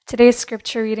Today's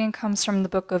scripture reading comes from the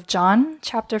book of John,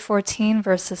 chapter 14,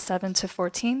 verses 7 to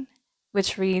 14,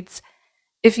 which reads,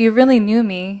 "If you really knew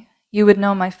me, you would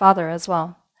know my Father as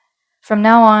well. From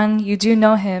now on, you do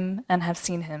know him and have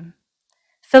seen him."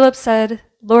 Philip said,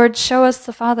 "Lord, show us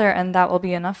the Father, and that will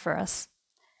be enough for us."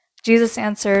 Jesus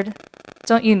answered,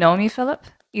 "Don't you know me, Philip,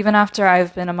 even after I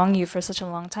have been among you for such a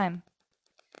long time?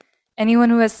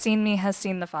 Anyone who has seen me has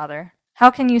seen the Father. How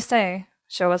can you say,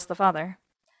 'Show us the Father'?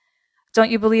 Don't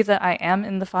you believe that I am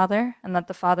in the Father, and that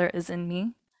the Father is in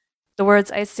me? The words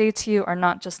I say to you are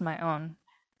not just my own.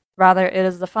 Rather, it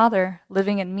is the Father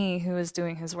living in me who is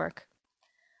doing his work.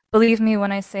 Believe me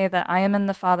when I say that I am in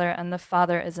the Father and the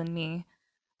Father is in me,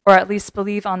 or at least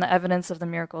believe on the evidence of the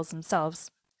miracles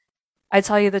themselves. I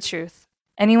tell you the truth.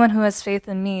 Anyone who has faith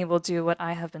in me will do what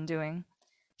I have been doing.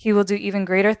 He will do even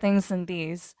greater things than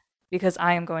these, because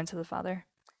I am going to the Father.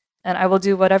 And I will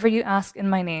do whatever you ask in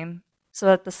my name, so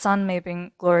that the Son may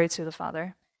bring glory to the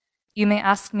Father. You may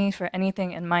ask me for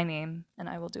anything in my name, and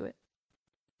I will do it."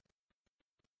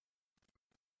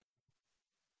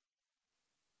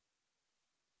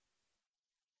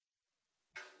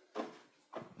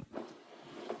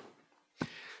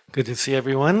 Good to see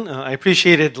everyone. I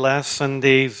appreciated last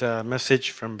Sunday's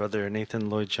message from Brother Nathan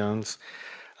Lloyd-Jones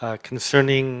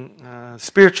concerning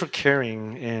spiritual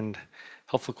caring and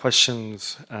helpful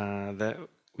questions that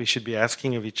we should be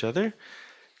asking of each other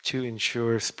to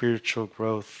ensure spiritual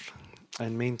growth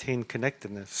and maintain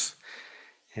connectedness.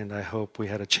 And I hope we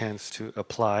had a chance to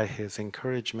apply his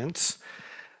encouragements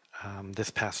this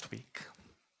past week.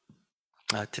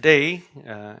 Today,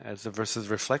 as the verses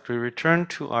reflect, we return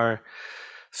to our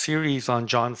series on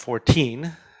John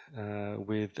 14,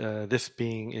 with this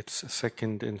being its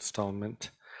second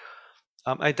installment.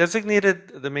 I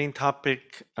designated the main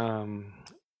topic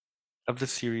of the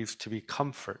series to be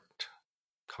comfort,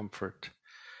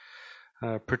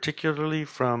 particularly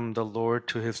from the Lord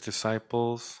to his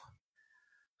disciples,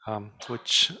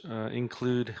 which would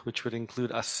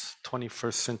include us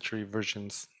 21st century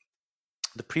versions.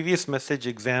 The previous message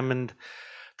examined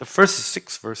the first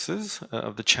 6 verses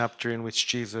of the chapter in which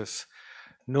Jesus,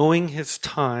 knowing his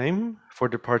time for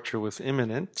departure was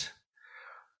imminent,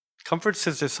 comforts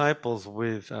his disciples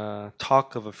with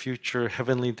talk of a future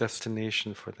heavenly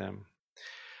destination for them.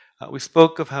 We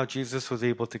spoke of how Jesus was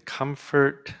able to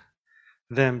comfort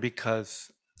them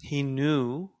because he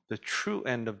knew the true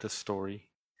end of the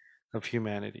story of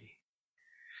humanity.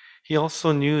 He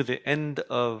also knew the end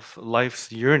of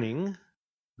life's yearning,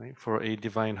 right, for a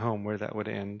divine home, where that would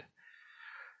end.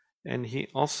 And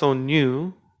he also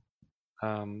knew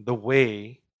the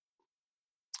way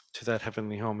to that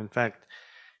heavenly home. In fact,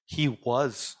 he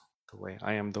was the way.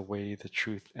 I am the way, the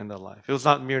truth, and the life. It was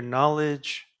not mere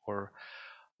knowledge or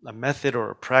a method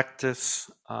or a practice,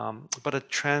 but a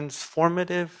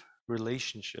transformative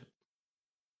relationship.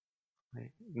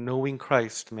 Right? Knowing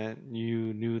Christ meant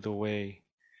you knew the way.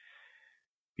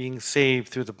 Being saved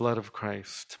through the blood of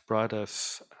Christ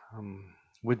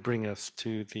would bring us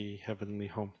to the heavenly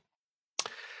home.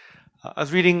 I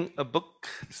was reading a book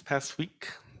this past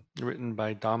week written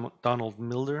by Donald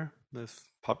Miller, this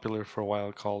popular for a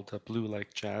while, called Blue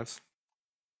Like Jazz,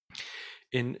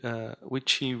 in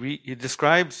which he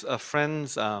describes a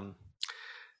friend's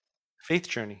faith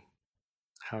journey,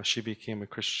 how she became a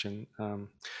Christian,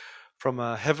 from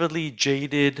a heavily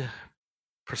jaded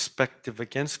perspective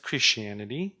against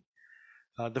Christianity.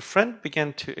 The friend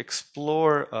began to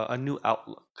explore a new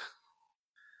outlook.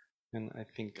 And I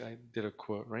think I did a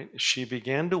quote, right? She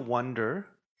began to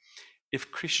wonder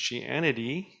if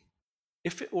Christianity,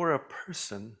 if it were a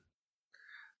person,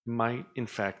 might in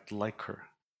fact like her.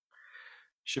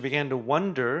 She began to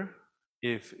wonder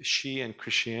if she and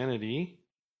Christianity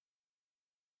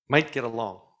might get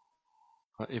along,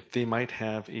 if they might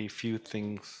have a few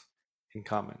things in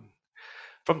common.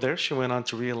 From there, she went on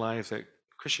to realize that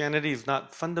Christianity is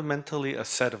not fundamentally a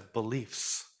set of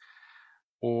beliefs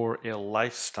or a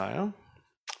lifestyle,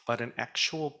 but an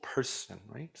actual person,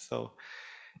 right? So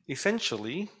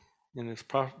essentially, in its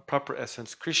proper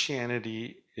essence,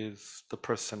 Christianity is the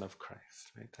person of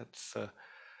Christ, right? That's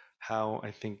how I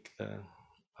think the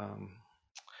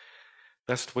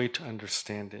best way to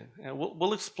understand it. And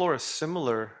we'll explore a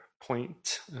similar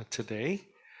point today,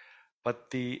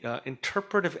 but the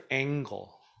interpretive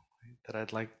angle, right, that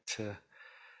I'd like to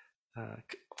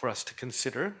for us to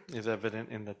consider is evident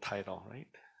in the title, right?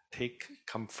 Take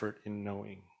comfort in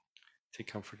knowing. Take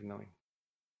comfort in knowing.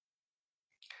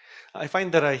 I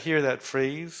find that I hear that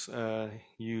phrase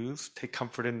used, take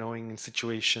comfort in knowing, in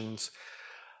situations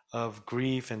of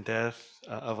grief and death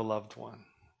of a loved one.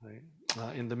 Right?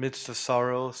 In the midst of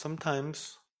sorrow,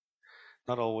 sometimes,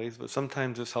 not always, but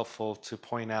sometimes it's helpful to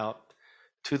point out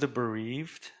to the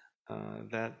bereaved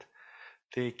that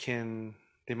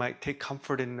they might take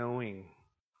comfort in knowing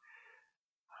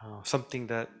something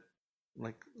that,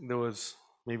 like, there was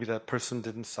maybe that person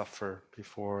didn't suffer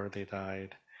before they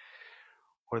died,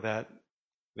 or that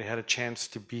they had a chance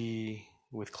to be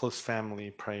with close family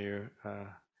prior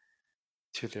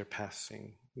to their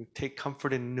passing. We take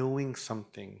comfort in knowing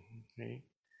something, right?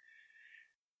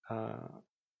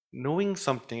 Knowing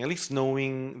something, at least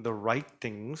knowing the right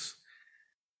things,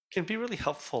 can be really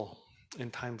helpful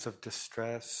in times of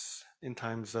distress, in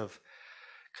times of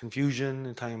confusion,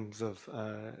 in times of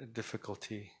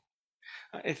difficulty.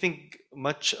 I think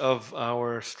much of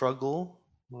our struggle,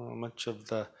 much of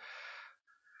the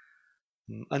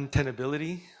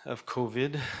untenability of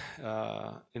COVID,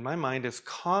 in my mind, is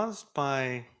caused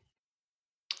by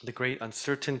the great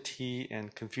uncertainty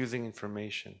and confusing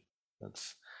information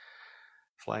that's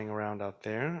flying around out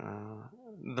there.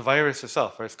 The virus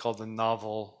itself, right, it's called the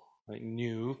novel, like,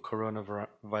 new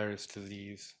coronavirus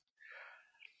disease.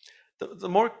 The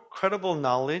more credible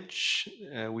knowledge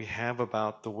we have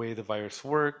about the way the virus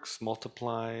works,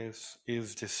 multiplies,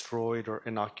 is destroyed, or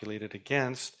inoculated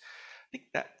against, I think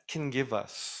that can give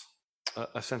us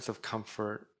a sense of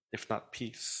comfort, if not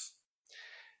peace.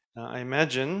 I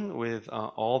imagine with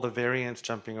all the variants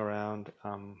jumping around,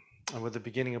 and with the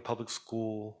beginning of public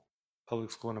school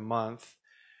in a month,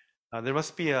 there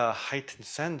must be a heightened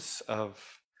sense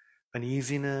of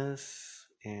uneasiness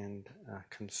and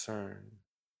concern.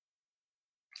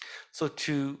 So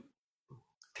to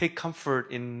take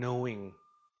comfort in knowing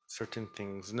certain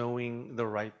things, knowing the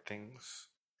right things,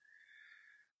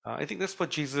 I think that's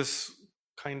what Jesus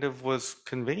kind of was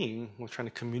conveying, was trying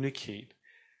to communicate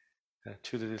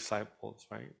to the disciples,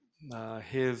 right?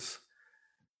 His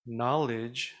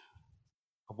knowledge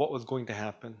of what was going to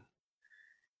happen,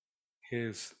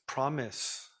 his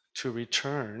promise to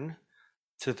return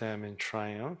to them in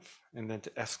triumph, and then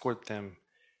to escort them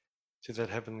to that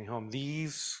heavenly home.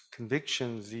 These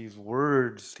convictions, these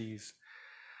words, these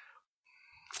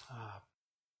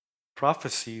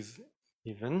prophecies,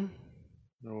 even,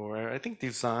 were, I think,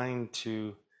 designed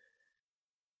to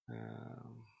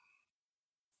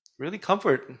really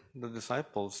comfort the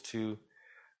disciples, to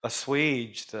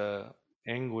assuage the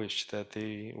anguish that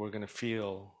they were going to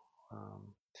feel,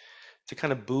 to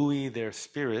kind of buoy their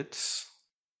spirits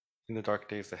in the dark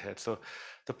days ahead. So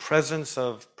the presence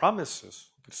of promises,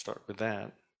 we could start with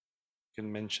that. You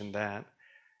can mention that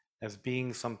as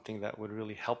being something that would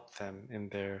really help them in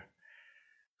their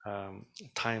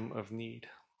time of need.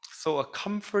 So a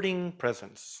comforting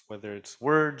presence, whether it's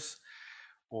words,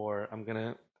 or I'm going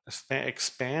to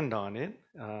expand on it,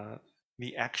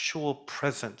 the actual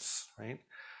presence, right,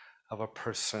 of a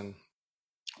person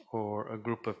or a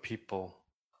group of people.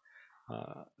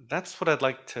 That's what I'd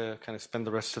like to kind of spend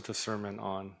the rest of the sermon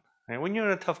on. And when you're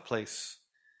in a tough place,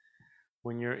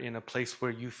 when you're in a place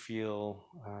where you feel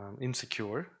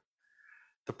insecure,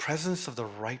 the presence of the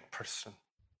right person,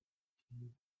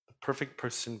 the perfect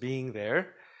person being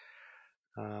there,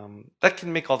 that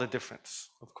can make all the difference,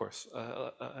 of course.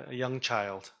 A young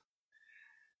child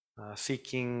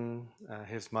seeking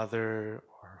his mother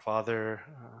or father,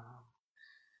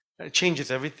 it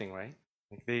changes everything, right?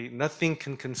 Like nothing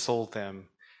can console them,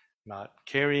 not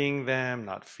carrying them,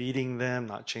 not feeding them,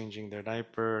 not changing their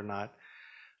diaper, not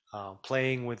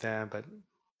playing with them. But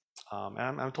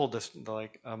I'm told this,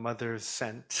 like a mother's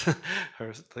scent,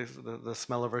 the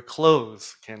smell of her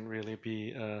clothes can really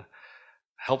be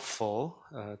helpful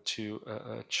to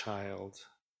a child.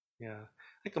 Yeah,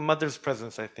 like a mother's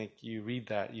presence. I think you read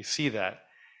that, you see that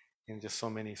in just so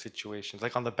many situations,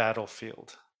 like on the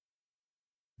battlefield.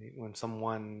 When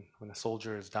a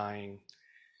soldier is dying,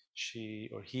 she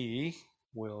or he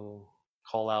will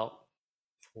call out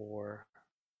for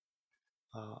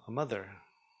a mother.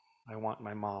 I want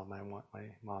my mom. I want my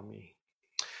mommy.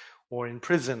 Or in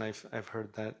prison, I've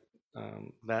heard that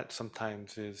that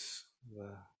sometimes is the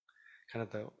kind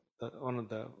of the one of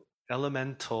the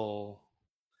elemental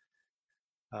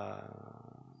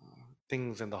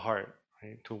things in the heart,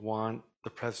 right? To want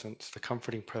the presence, the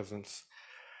comforting presence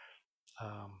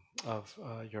of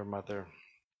your mother.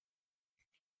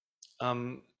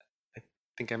 I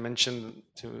think I mentioned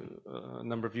to a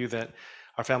number of you that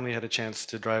our family had a chance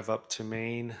to drive up to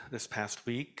Maine this past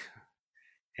week,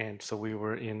 and so we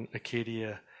were in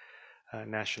Acadia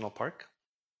National Park,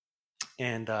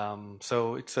 and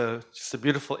so it's just a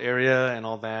beautiful area and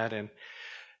all that, and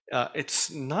it's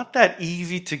not that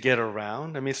easy to get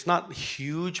around. I mean, it's not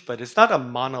huge, but it's not a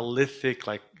monolithic,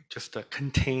 like just a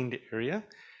contained area.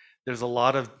 There's a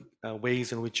lot of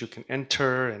ways in which you can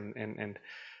enter and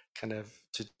kind of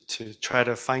to try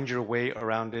to find your way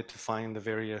around it, to find the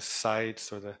various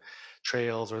sites or the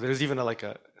trails, or there's even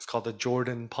it's called the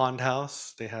Jordan Pond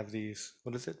House. They have these,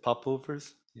 what is it,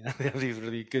 popovers? Yeah, they have these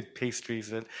really good pastries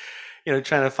that,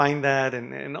 trying to find that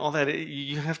and all that.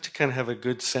 You have to kind of have a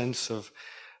good sense of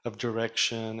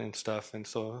direction and stuff. And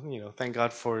so, thank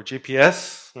God for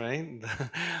GPS, right?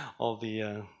 All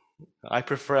the, I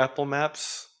prefer Apple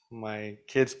Maps. My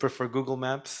kids prefer Google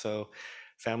Maps. So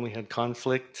family had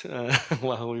conflict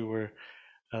while we were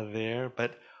there.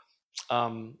 But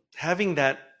having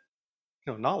that,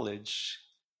 knowledge,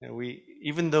 we,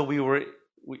 even though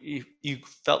you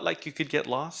felt like you could get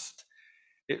lost,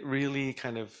 it really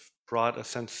kind of brought a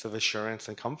sense of assurance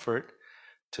and comfort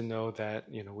to know that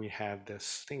we had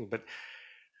this thing. But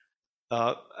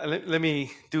let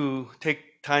me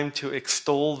take time to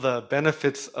extol the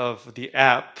benefits of the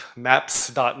app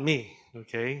Maps.me.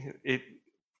 Okay, it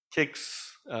kicks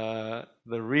the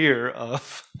rear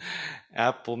of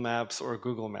Apple Maps or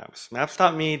Google Maps.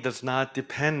 Maps.me does not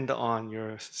depend on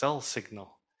your cell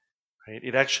signal. Right?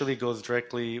 It actually goes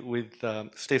directly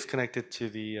stays connected to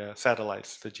the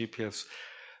satellites, the GPS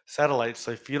satellites.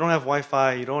 So if you don't have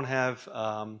Wi-Fi, you don't have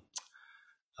a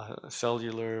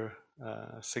cellular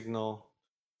signal,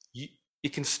 you,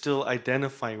 it can still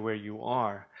identify where you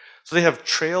are. So they have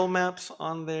trail maps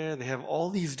on there. They have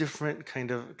all these different kind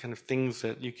of things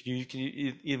that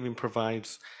it even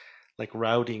provides like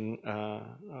routing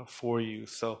for you.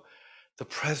 So the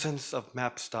presence of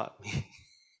Maps.me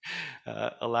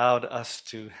allowed us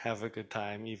to have a good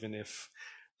time, even if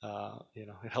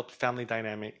it helped family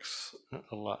dynamics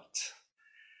a lot.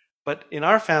 But in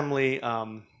our family,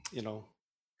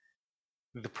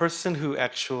 the person who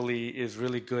actually is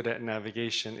really good at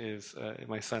navigation is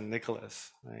my son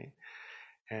Nicholas, right?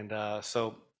 And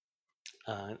so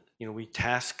we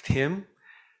tasked him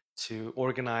to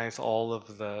organize all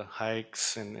of the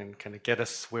hikes and kind of get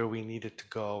us where we needed to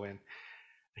go. And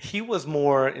he was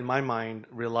more, in my mind,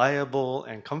 reliable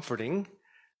and comforting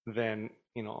than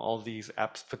all these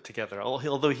apps put together.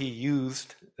 Although he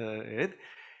used it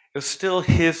was still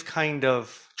his kind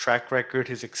of track record,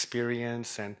 his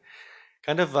experience, and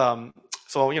kind of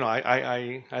so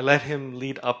I let him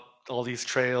lead up all these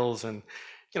trails. And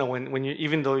when you,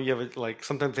 even though you have like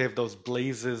sometimes they have those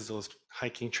blazes, those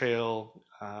hiking trail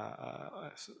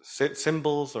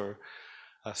symbols or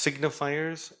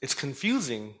signifiers, it's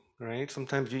confusing, right?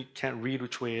 Sometimes you can't read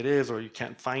which way it is, or you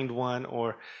can't find one,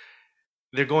 or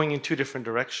they're going in two different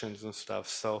directions and stuff.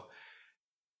 So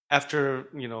after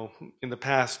in the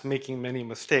past making many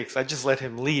mistakes, I just let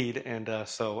him lead. And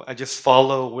so I just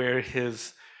follow where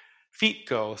his feet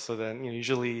go, so then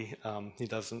usually he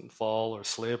doesn't fall or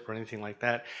slip or anything like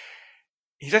that.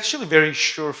 He's actually very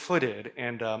sure-footed.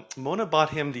 And Mona bought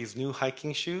him these new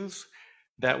hiking shoes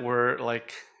that were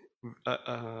like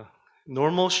a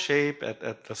normal shape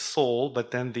at the sole,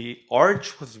 but then the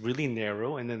arch was really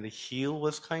narrow, and then the heel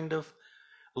was kind of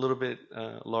a little bit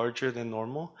larger than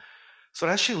normal. So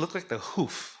it actually looked like the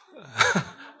hoof.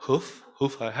 hoof,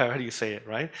 how do you say it,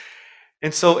 right?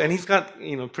 And so, and he's got,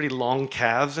 pretty long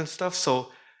calves and stuff.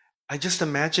 So I just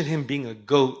imagine him being a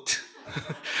goat,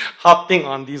 hopping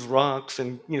on these rocks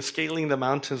and, scaling the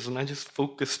mountains. And I just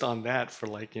focused on that for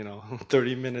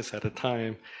 30 minutes at a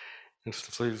time. And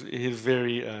so he's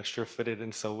very sure-footed.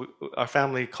 And so our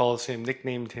family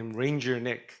nicknamed him Ranger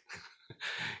Nick,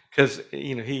 because,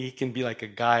 he can be like a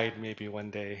guide maybe one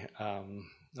day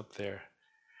up there.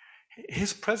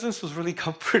 His presence was really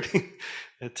comforting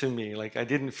to me. Like I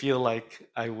didn't feel like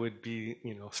I would be,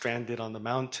 stranded on the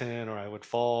mountain, or I would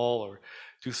fall or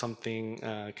do something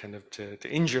kind of to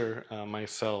injure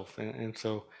myself. And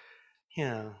so,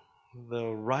 yeah, the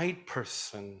right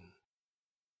person,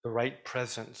 the right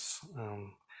presence,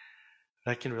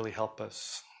 that can really help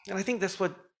us. And I think that's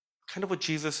what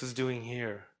Jesus is doing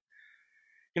here.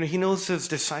 He knows his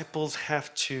disciples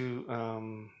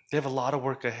they have a lot of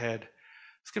work ahead.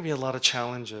 It's going to be a lot of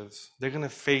challenges. They're going to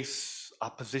face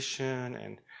opposition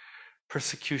and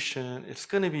persecution. It's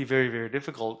going to be very, very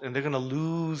difficult, and they're going to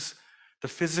lose the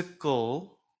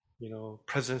physical,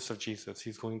 presence of Jesus.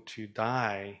 He's going to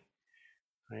die,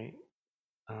 right?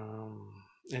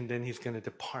 And then he's going to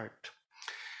depart.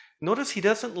 Notice he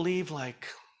doesn't leave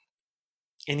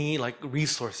any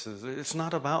resources. It's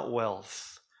not about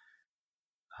wealth.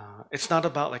 It's not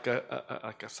about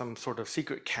like some sort of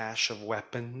secret cache of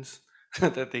weapons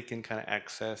that they can kind of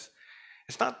access.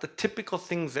 It's not the typical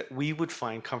things that we would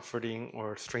find comforting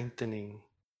or strengthening.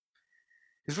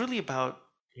 It's really about,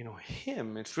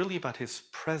 him. It's really about his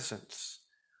presence,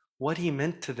 what he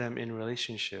meant to them in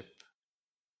relationship.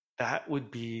 That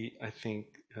would be, I think,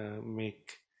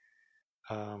 make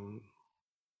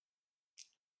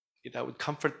that would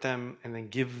comfort them and then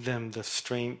give them the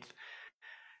strength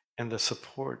and the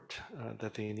support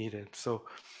that they needed. So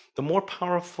the more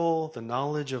powerful the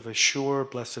knowledge of a sure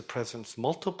blessed presence,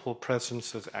 multiple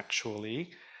presences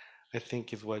actually, I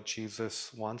think is what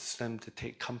Jesus wants them to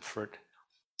take comfort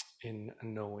in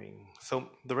knowing. So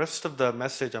the rest of the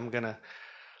message I'm going to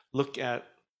look at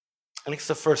least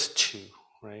the first two,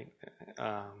 right?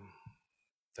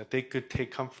 That they could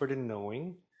take comfort in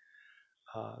knowing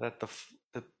that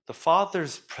the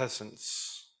Father's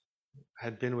presence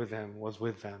had been with them, was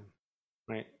with them,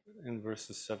 right? In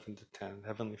verses 7 to 10,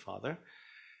 Heavenly Father.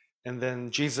 And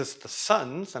then Jesus the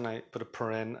Son's, and I put a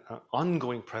paren,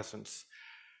 ongoing presence.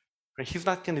 Right? He's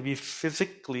not going to be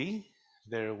physically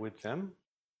there with them,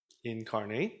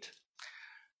 incarnate,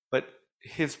 but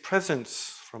his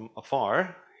presence from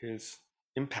afar, his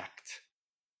impact,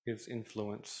 his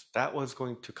influence, that was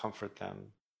going to comfort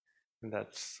them. And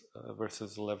that's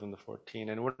verses 11 to 14.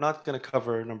 And we're not going to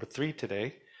cover number 3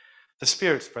 today, the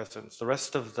Spirit's presence. The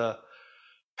rest of the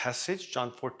passage,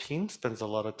 John 14, spends a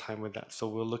lot of time with that. So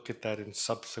we'll look at that in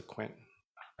subsequent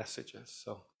messages.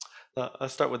 So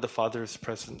let's start with the Father's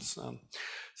presence.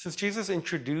 Since Jesus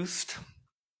introduced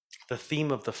the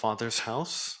theme of the Father's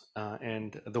house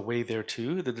and the way there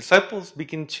too, the disciples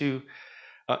begin to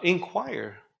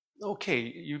inquire, okay,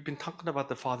 you've been talking about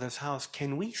the Father's house.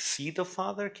 Can we see the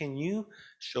Father? Can you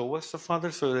show us the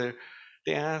Father? So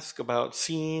they ask about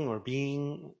seeing or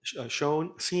being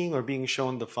shown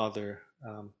the Father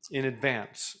in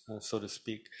advance, so to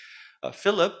speak.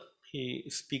 Philip, he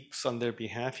speaks on their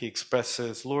behalf. He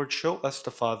expresses, Lord, show us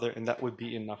the Father, and that would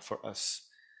be enough for us.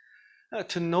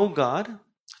 To know God,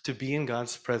 to be in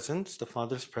God's presence, the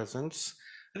Father's presence,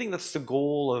 I think that's the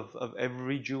goal of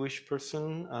every Jewish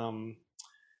person,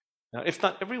 if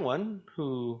not everyone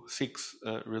who seeks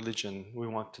religion. We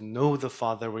want to know the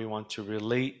Father, we want to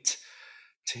relate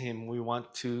to Him, we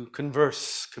want to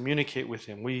converse, communicate with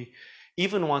Him. We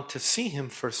even want to see Him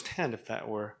firsthand if that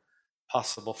were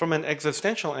possible. From an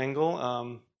existential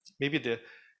angle, maybe the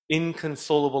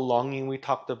inconsolable longing we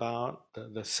talked about,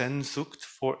 the Sehnsucht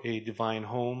for a divine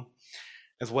home,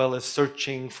 as well as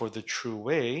searching for the true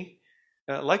way.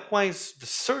 Likewise, the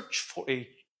search for a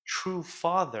true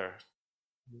father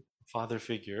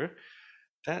figure,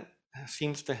 that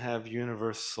seems to have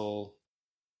universality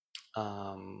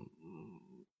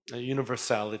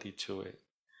to it.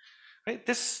 Right?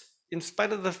 This, in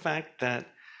spite of the fact that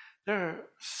there are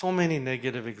so many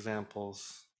negative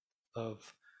examples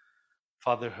of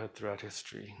fatherhood throughout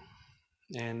history,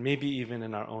 and maybe even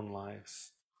in our own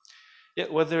lives.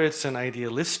 Yet whether it's an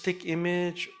idealistic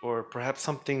image or perhaps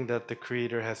something that the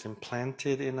Creator has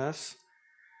implanted in us,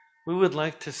 we would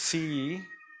like to see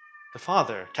the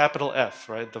Father, capital F,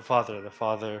 right? The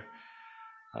Father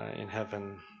in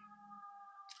heaven.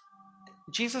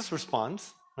 Jesus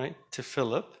responds, right, to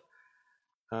Philip,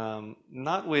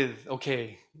 not with,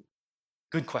 okay,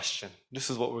 good question. This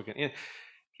is what we're going to.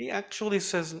 He actually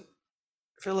says,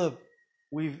 Philip,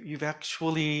 you've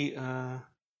actually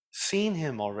seen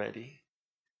Him already,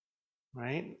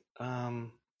 right?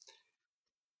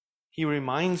 He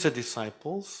reminds the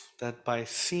disciples that by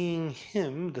seeing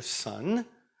Him, the Son,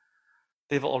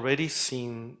 they've already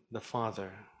seen the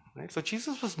Father. Right? So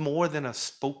Jesus was more than a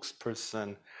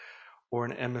spokesperson or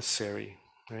an emissary.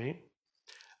 Right?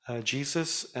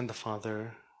 Jesus and the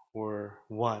Father were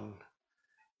one.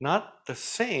 Not the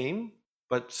same,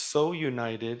 but so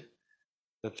united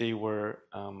that they were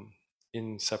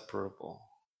inseparable.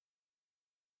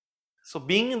 So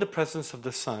being in the presence of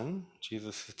the Son,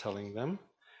 Jesus is telling them,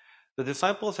 the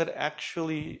disciples had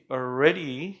actually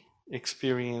already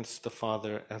experienced the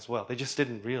Father as well. They just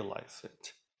didn't realize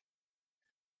it.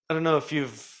 I don't know if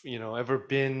you've ever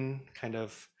been kind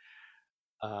of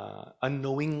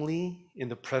unknowingly in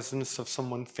the presence of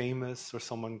someone famous or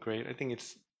someone great. I think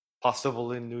it's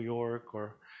possible in New York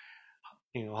or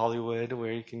Hollywood,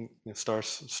 where you can star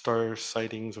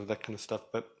sightings or that kind of stuff.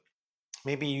 But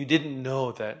maybe you didn't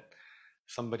know that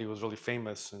somebody was really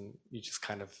famous, and you just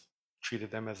kind of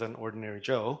treated them as an ordinary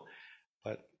Joe,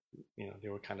 but they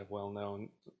were kind of well known.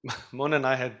 Mona and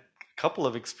I had a couple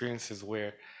of experiences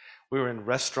where we were in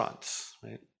restaurants,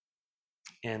 right?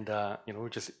 And we're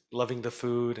just loving the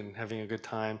food and having a good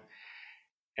time.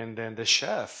 And then the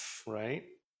chef, right,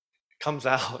 comes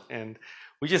out, and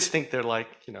we just think they're like,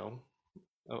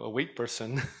 a wait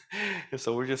person. And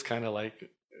so we're just kind of like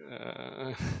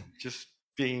just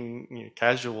being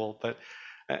casual. But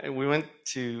we went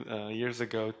to years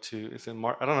ago to, it's in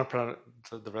Mark, I don't know pronounce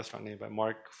the restaurant name, but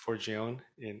Marc Forgione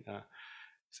in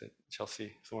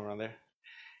Chelsea, somewhere around there.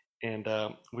 And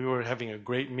we were having a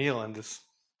great meal, and this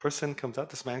person comes out,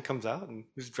 this man comes out, and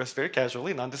he's dressed very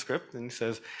casually, nondescript, and he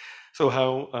says, "So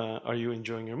how are you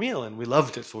enjoying your meal?" And we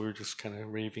loved it, so we were just kind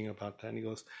of raving about that. And he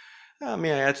goes,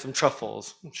 "May I add some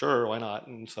truffles?" "Sure, why not?"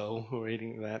 And so we were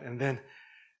eating that, and then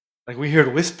like we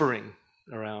heard whispering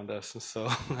around us, and so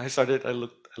I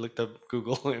looked up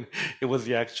Google, and it was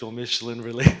the actual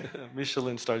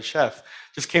Michelin starred chef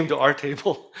just came to our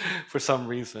table for some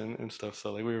reason and stuff.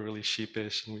 So like we were really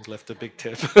sheepish, and we left a big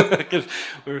tip because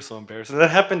we were so embarrassed. And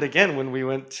that happened again when we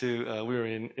went to we were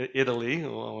in Italy,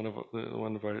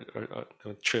 one of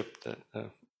our trip that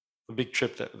a big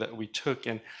trip that we took,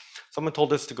 and someone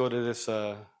told us to go to this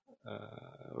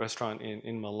restaurant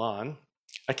in Milan.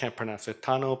 I can't pronounce it.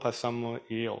 Tano Passamo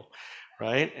Io,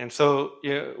 right? And so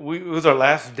yeah, it was our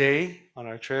last day on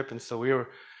our trip, and so we were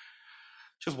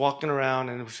just walking around,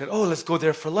 and we said, "Oh, let's go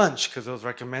there for lunch," because it was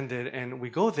recommended. And we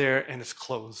go there, and it's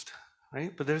closed,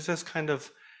 right? But there's this kind of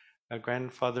a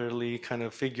grandfatherly kind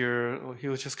of figure. He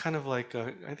was just kind of like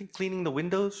I think cleaning the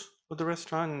windows of the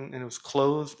restaurant, and it was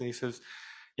closed. And he says,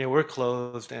 "Yeah, we're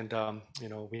closed, and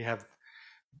we have."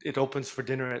 It opens for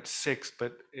dinner at 6,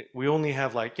 but we only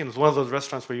have like, it's one of those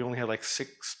restaurants where you only have like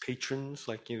 6 patrons,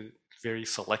 like, very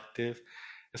selective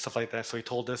and stuff like that. So he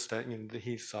told us that,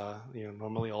 he's,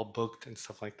 normally all booked and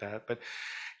stuff like that. But,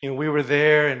 we were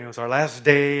there, and it was our last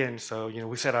day. And so,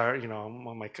 we said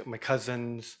my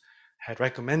cousins had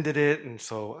recommended it. And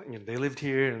so, they lived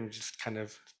here, and just kind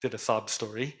of did a sob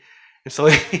story. And so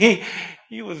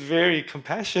he was very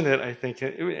compassionate, I think,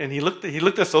 and he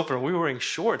looked us over, and we were wearing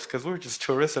shorts because we were just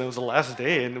tourists, and it was the last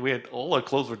day, and we had all our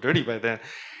clothes were dirty by then,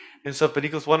 and stuff. But he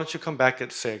goes, "Why don't you come back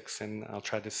at 6, and I'll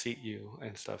try to seat you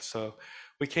and stuff." So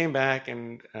we came back,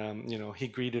 and he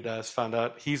greeted us. Found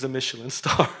out he's a Michelin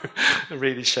star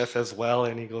rated chef as well,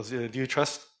 and he goes, "Do you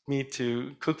trust me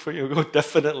to cook for you?" We go,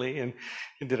 "Definitely." And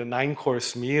he did a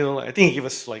 9-course meal. I think he gave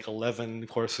us like 11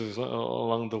 courses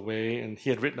along the way, and he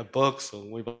had written a book, so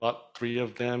we bought 3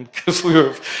 of them because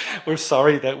we're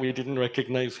sorry that we didn't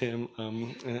recognize him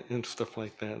and stuff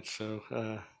like that. So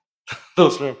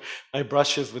those were my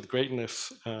brushes with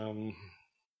greatness.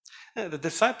 The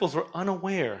disciples were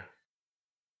unaware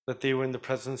that they were in the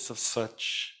presence of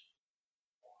such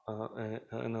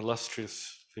an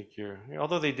illustrious figure.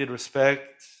 Although they did respect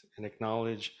and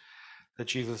acknowledge that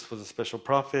Jesus was a special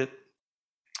prophet,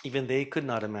 even they could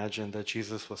not imagine that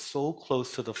Jesus was so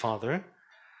close to the Father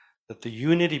that the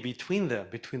unity between them,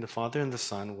 between the Father and the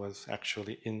Son, was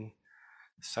actually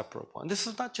inseparable. And this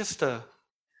is not just a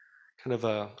kind of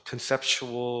a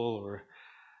conceptual or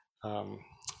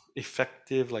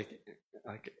effective, like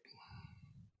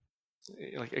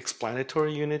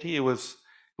explanatory unity. It was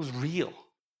real.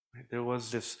 Right? There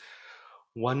was this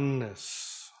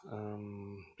oneness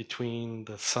between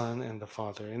the Son and the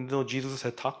Father. And though Jesus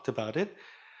had talked about it,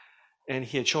 and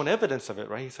he had shown evidence of it,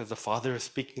 right? He says, "The Father is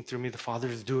speaking through me. The Father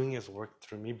is doing his work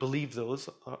through me. Believe those,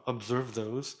 observe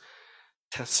those,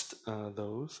 test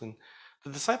those." And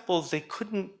the disciples, they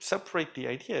couldn't separate the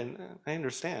idea. And I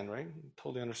understand, right?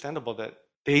 Totally understandable that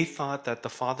they thought that the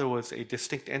Father was a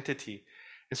distinct entity.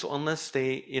 And so unless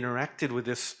they interacted with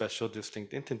this special,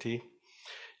 distinct entity,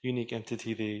 unique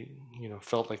entity, they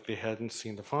felt like they hadn't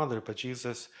seen the Father. But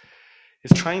Jesus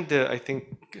is trying to, I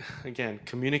think, again,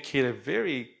 communicate a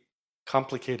very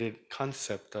complicated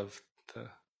concept of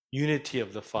the unity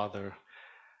of the Father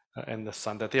and the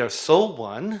Son, that they are so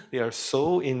one, they are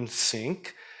so in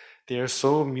sync, they are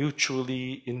so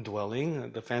mutually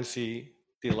indwelling. The fancy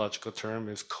theological term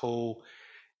is co-inherent.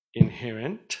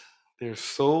 They're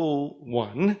so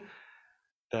one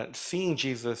that seeing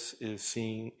Jesus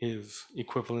is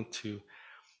equivalent to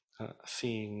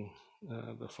seeing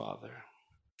the Father.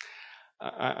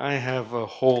 I have a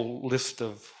whole list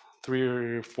of 3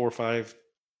 or 4 or 5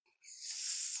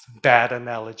 bad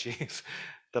analogies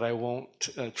that I won't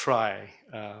try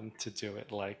to do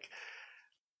it. Like,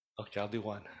 okay, I'll do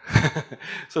one.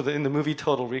 So in the movie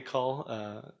Total Recall,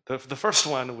 the first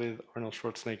one with Arnold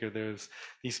Schwarzenegger, there's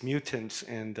these mutants,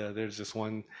 and there's this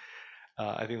one.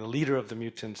 I think the leader of the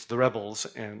mutants, the rebels,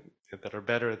 and that are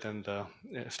better than the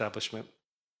establishment.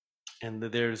 And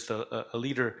there's a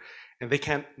leader, and they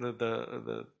can't.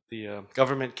 The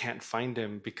government can't find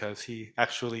him because he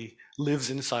actually lives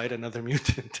inside another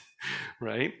mutant,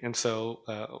 right? And so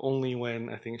only when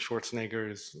I think Schwarzenegger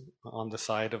is on the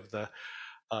side of the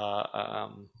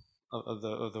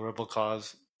rebel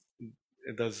cause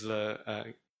does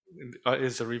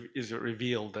is it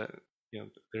revealed that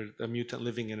there's a mutant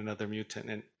living in another mutant,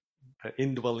 and an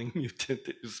indwelling mutant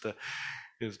is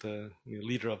the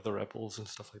leader of the rebels and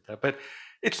stuff like that. But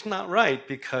it's not right,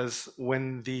 because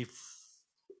when the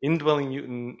indwelling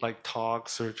mutant like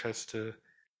talks or tries to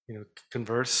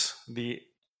converse, the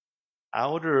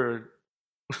outer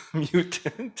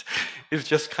mutant is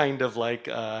just kind of like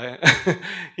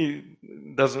he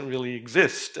doesn't really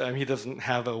exist. He doesn't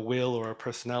have a will or a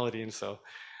personality, and so,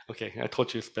 okay, I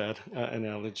told you it's bad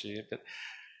analogy, but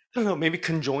I don't know. Maybe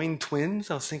conjoined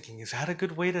twins. I was thinking, is that a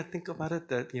good way to think about it?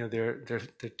 That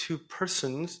they're two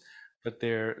persons, but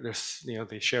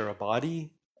they share a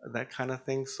body, that kind of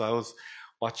thing. So I was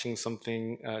watching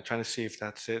something, trying to see if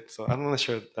that's it. So I'm not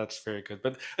sure that's very good.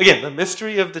 But again, the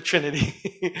mystery of the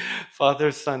Trinity,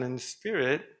 Father, Son, and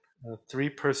Spirit, three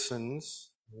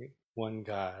persons, right? One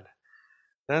God.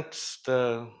 That's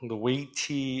the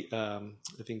weighty, I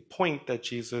think, point that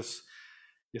Jesus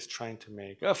is trying to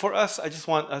make. For us, I just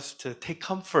want us to take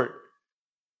comfort,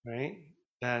 right?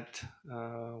 That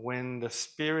when the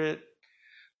Spirit,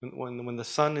 when the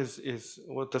Son is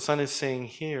what the Son is saying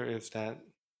here is that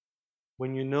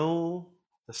when you know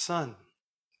the Son,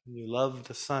 when you love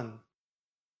the Son,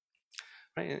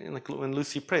 right? And like when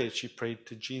Lucy prayed, she prayed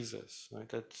to Jesus, right?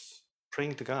 That's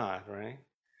praying to God, right?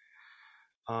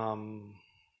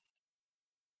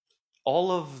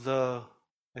 All of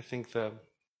I think the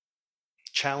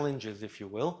challenges, if you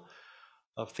will,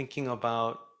 of thinking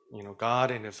about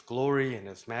God and His glory and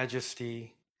His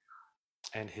majesty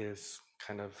and His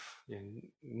kind of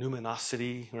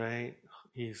numinosity, right?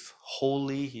 He's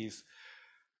holy. He's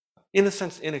in a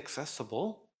sense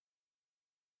inaccessible,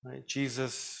 right?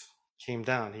 Jesus came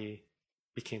down. He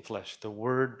became flesh. The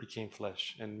Word became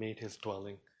flesh and made His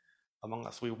dwelling among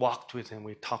us. We walked with Him.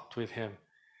 We talked with Him.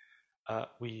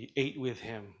 We ate with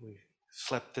Him. We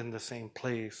slept in the same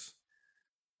place.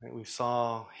 Right? We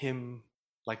saw Him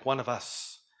like one of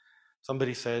us.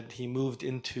 Somebody said He moved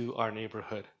into our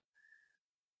neighborhood.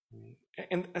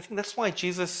 And I think that's why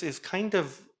Jesus is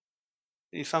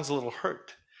he sounds a little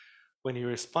hurt when he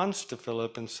responds to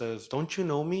Philip and says, "Don't you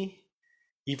know me,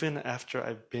 even after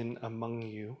I've been among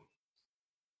you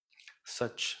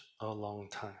such a long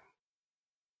time?"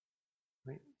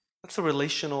 Right? That's a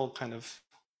relational kind of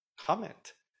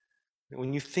comment.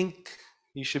 When you think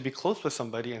you should be close with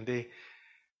somebody and they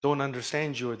don't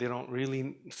understand you or they don't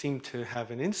really seem to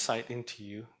have an insight into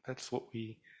you, that's what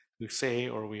we say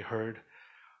or we heard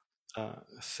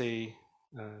say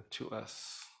to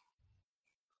us.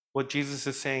 What Jesus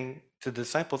is saying to the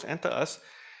disciples and to us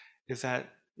is that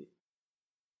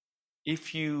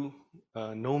if you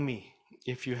know me,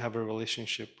 if you have a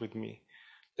relationship with me,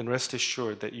 then rest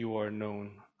assured that you are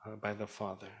known by the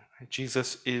Father.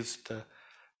 Jesus is the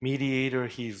mediator.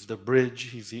 He's the bridge.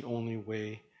 He's the only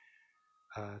way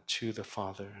to the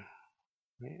Father.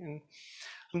 And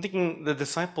I'm thinking the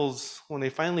disciples, when they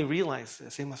finally realized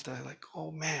this, they must have like,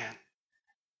 oh man,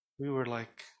 we were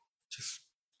like just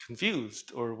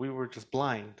confused, or we were just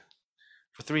blind.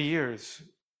 For 3 years,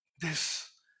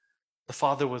 the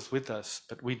Father was with us,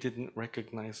 but we didn't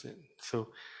recognize it.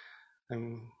 So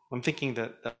I'm thinking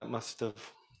that must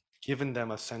have given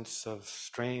them a sense of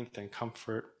strength and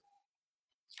comfort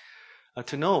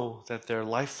to know that their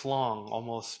lifelong,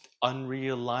 almost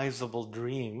unrealizable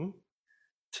dream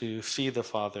to see the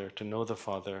Father, to know the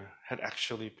Father, had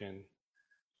actually been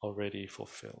already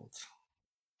fulfilled.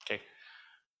 Okay,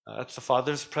 that's the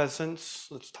Father's presence.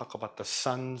 Let's talk about the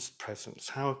Son's presence.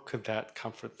 How could that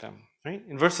comfort them? Right?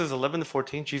 In verses 11 to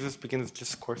 14, Jesus begins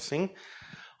discoursing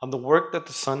on the work that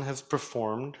the Son has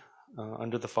performed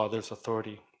under the Father's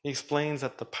authority. He explains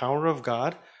that the power of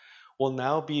God will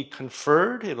now be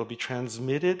conferred, it'll be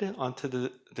transmitted onto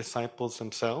the disciples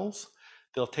themselves.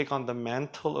 They'll take on the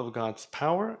mantle of God's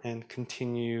power and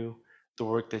continue the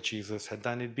work that Jesus had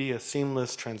done. It'd be a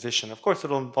seamless transition. Of course,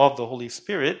 it'll involve the Holy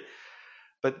Spirit,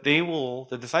 but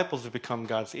the disciples will become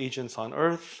God's agents on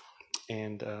earth.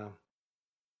 And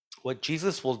what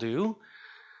Jesus will do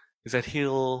is that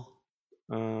he'll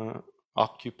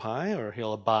occupy, or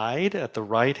he'll abide at the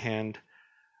right hand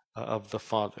of the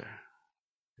Father.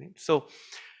 Right? So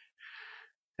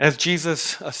as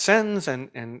Jesus ascends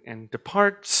and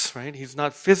departs, right, he's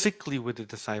not physically with the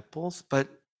disciples, but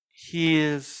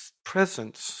his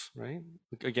presence, right,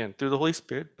 again, through the Holy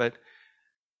Spirit, but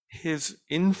his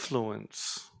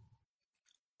influence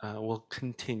will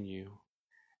continue.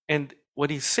 And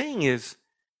what he's saying is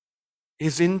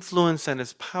his influence and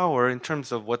his power in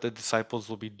terms of what the disciples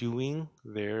will be doing,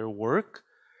 their work,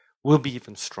 will be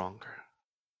even stronger.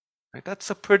 Right? That's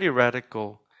a pretty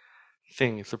radical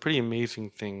thing. It's a pretty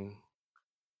amazing thing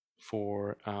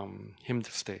for him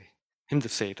to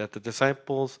say that the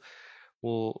disciples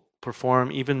will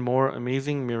perform even more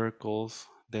amazing miracles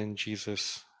than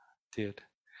Jesus did.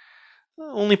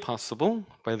 Only possible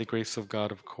by the grace of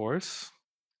God, of course.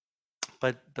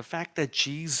 But the fact that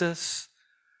Jesus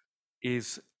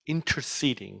is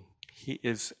interceding, he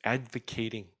is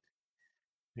advocating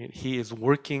Right? He is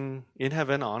working in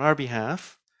heaven on our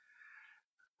behalf.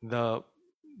 The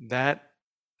that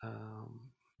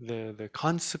the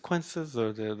consequences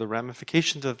or the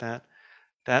ramifications of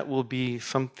that will be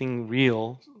something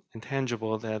real and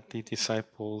tangible that the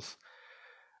disciples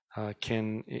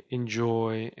can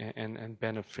enjoy and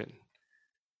benefit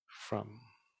from.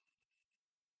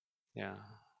 Yeah.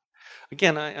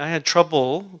 Again, I had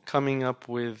trouble coming up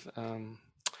with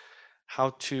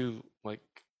how to like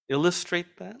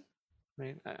illustrate that.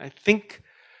 Right. I think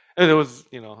there was,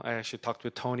 I actually talked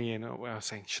with Tony, and I was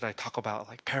saying, should I talk about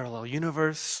like parallel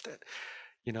universe,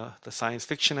 the science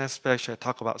fiction aspect? Should I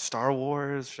talk about Star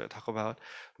Wars? Should I talk about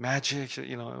magic?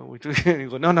 We do. You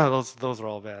go, no, those are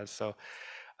all bad. So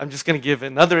I'm just going to give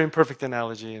another imperfect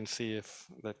analogy and see if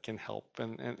that can help.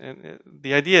 And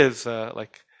the idea is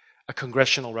like a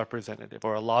congressional representative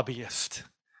or a lobbyist,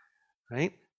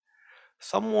 right?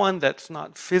 Someone that's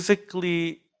not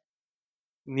physically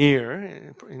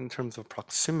near in terms of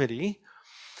proximity,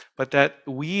 but that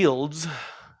wields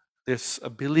this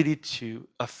ability to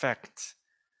affect,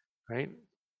 right,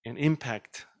 and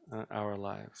impact our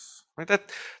lives. Right?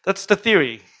 That's the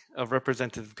theory of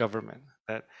representative government.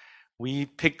 That we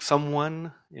pick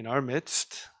someone in our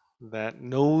midst that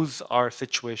knows our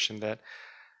situation, that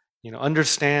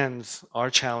understands our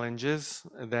challenges,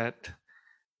 that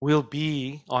will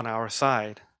be on our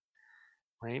side,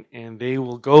 right? And they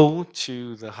will go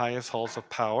to the highest halls of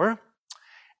power,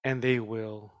 and they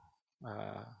will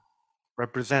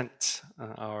represent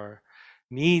our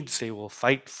needs. They will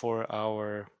fight for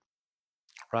our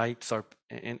rights,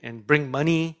 and bring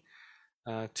money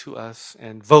to us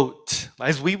and vote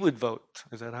as we would vote.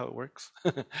 Is that how it works?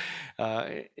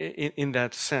 In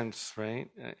that sense, right?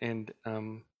 And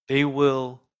they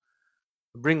will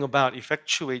bring about,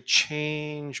 effectuate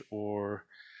change or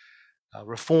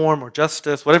reform or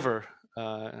justice, whatever,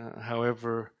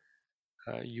 however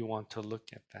you want to look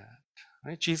at that.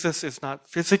 Right? Jesus is not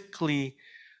physically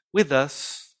with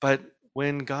us, but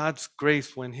when God's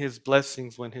grace, when His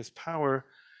blessings, when His power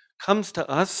comes to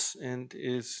us and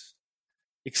is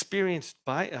experienced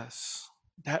by us,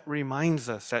 that reminds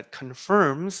us, that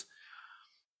confirms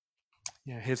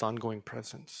His ongoing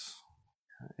presence.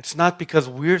 It's not because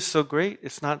we're so great.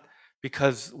 It's not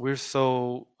because we're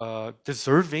so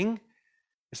deserving.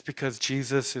 It's because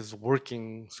Jesus is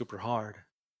working super hard.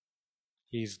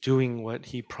 He's doing what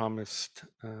He promised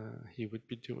He would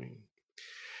be doing.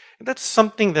 And that's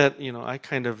something that I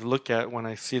kind of look at when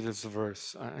I see this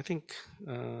verse. I think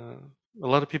a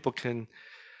lot of people can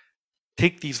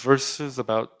take these verses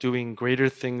about doing greater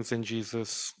things in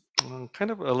Jesus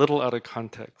kind of a little out of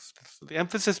context. So the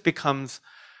emphasis becomes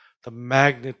the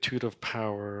magnitude of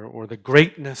power or the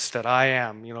greatness that I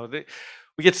am.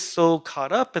 We get so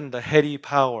caught up in the heady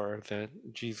power that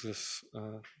Jesus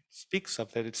speaks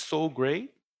of, that it's so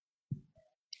great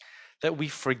that we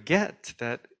forget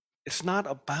that it's not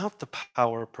about the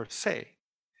power per se.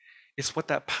 It's what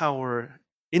that power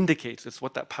indicates. It's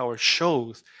what that power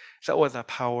shows. It's what that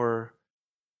power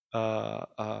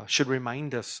should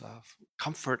remind us of,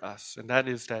 comfort us, and that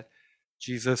is that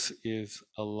Jesus is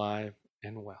alive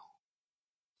and well,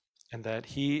 and that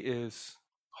He is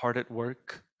hard at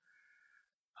work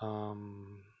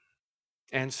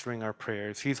answering our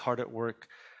prayers. He's hard at work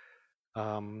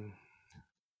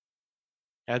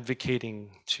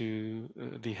advocating to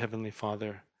the Heavenly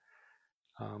Father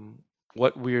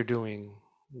what we're doing,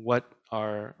 what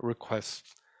our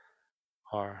requests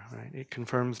are. Right? It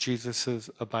confirms Jesus's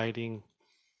abiding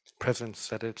presence,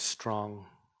 that it's strong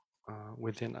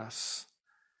within us.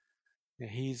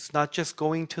 He's not just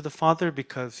going to the Father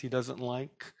because He doesn't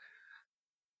like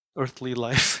earthly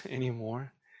life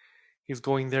anymore. He's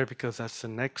going there because that's the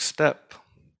next step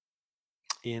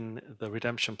in the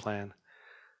redemption plan.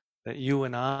 That you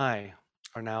and I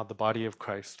are now the body of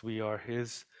Christ. We are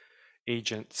His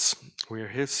agents. We are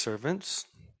His servants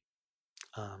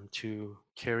to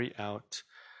carry out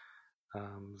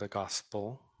the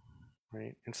gospel,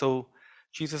 right? And so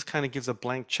Jesus kind of gives a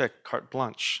blank check, carte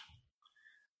blanche.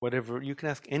 Whatever, you can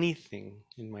ask anything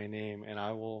in my name, and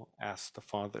I will ask the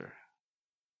Father.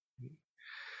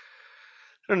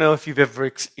 I don't know if you've ever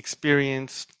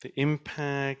experienced the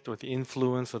impact or the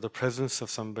influence or the presence of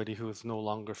somebody who is no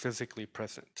longer physically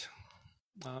present.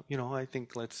 I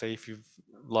think, let's say, if you've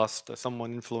lost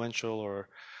someone influential or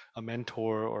a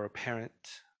mentor or a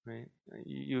parent, right?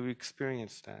 You've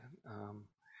experienced that.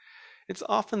 It's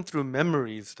often through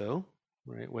memories, though,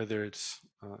 right? Whether it's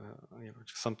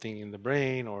just something in the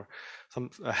brain or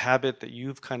a habit that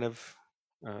you've kind of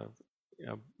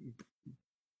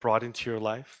brought into your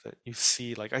life that you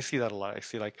see. Like I see that a lot. I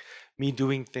see like me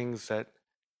doing things that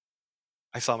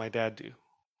I saw my dad do,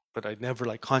 but I never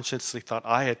like consciously thought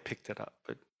I had picked it up.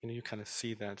 But you kind of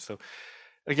see that. So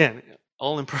again,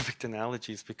 all imperfect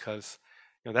analogies because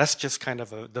that's just kind of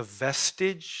the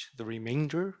vestige, the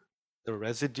remainder, the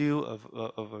residue of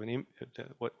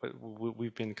what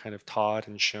we've been kind of taught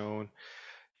and shown.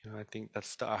 I think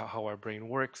that's how our brain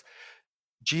works.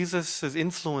 Jesus's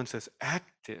influence is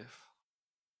active,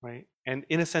 right? And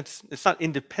in a sense, it's not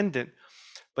independent,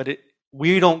 but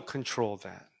we don't control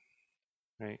that,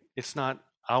 right? It's not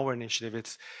our initiative.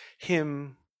 It's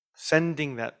Him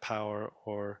sending that power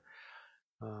or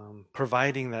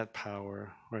providing that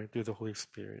power, right, through the Holy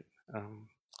Spirit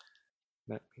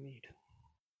that we need.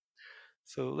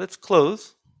 So let's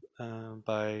close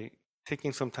by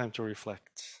taking some time to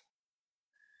reflect.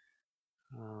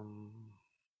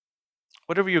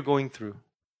 Whatever you're going through,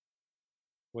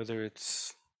 whether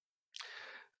it's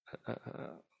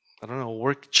I don't know, a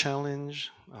work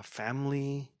challenge, a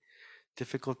family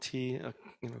difficulty,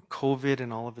 COVID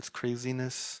and all of its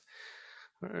craziness,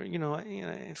 or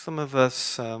some of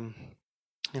us,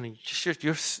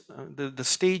 just the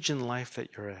stage in life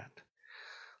that you're at.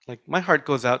 Like my heart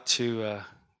goes out to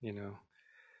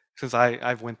since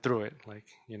I've went through it, like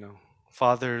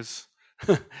fathers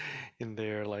in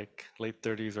their like late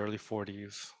 30s, early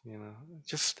 40s,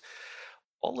 just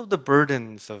all of the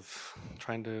burdens of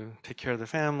trying to take care of the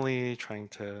family, trying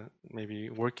to maybe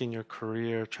work in your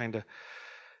career, trying to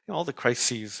all the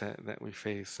crises that we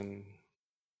face, and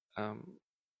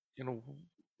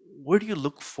where do you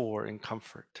look for in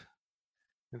comfort?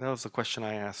 And that was the question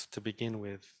I asked to begin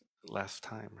with last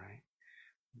time, right?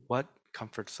 What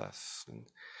comforts us? And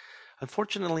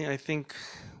unfortunately, I think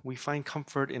we find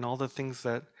comfort in all the things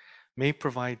that may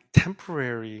provide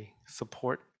temporary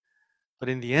support, but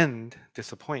in the end,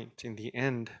 disappoint. In the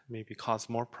end, maybe cause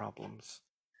more problems.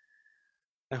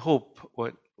 I hope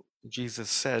what Jesus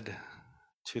said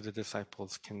to the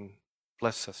disciples can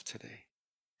bless us today.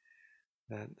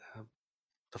 That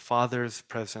the Father's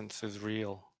presence is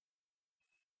real.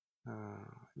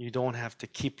 You don't have to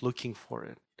keep looking for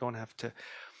it. You don't have to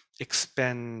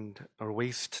expend or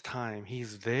waste time.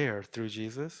 He's there through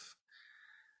Jesus.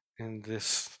 And this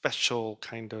special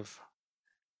kind of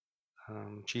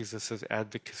Jesus's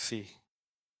advocacy.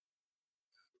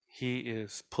 He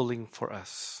is pulling for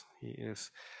us. He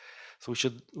is. So we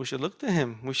should look to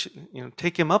him. We should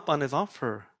take him up on his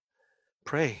offer.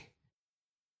 Pray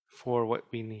for what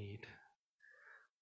we need.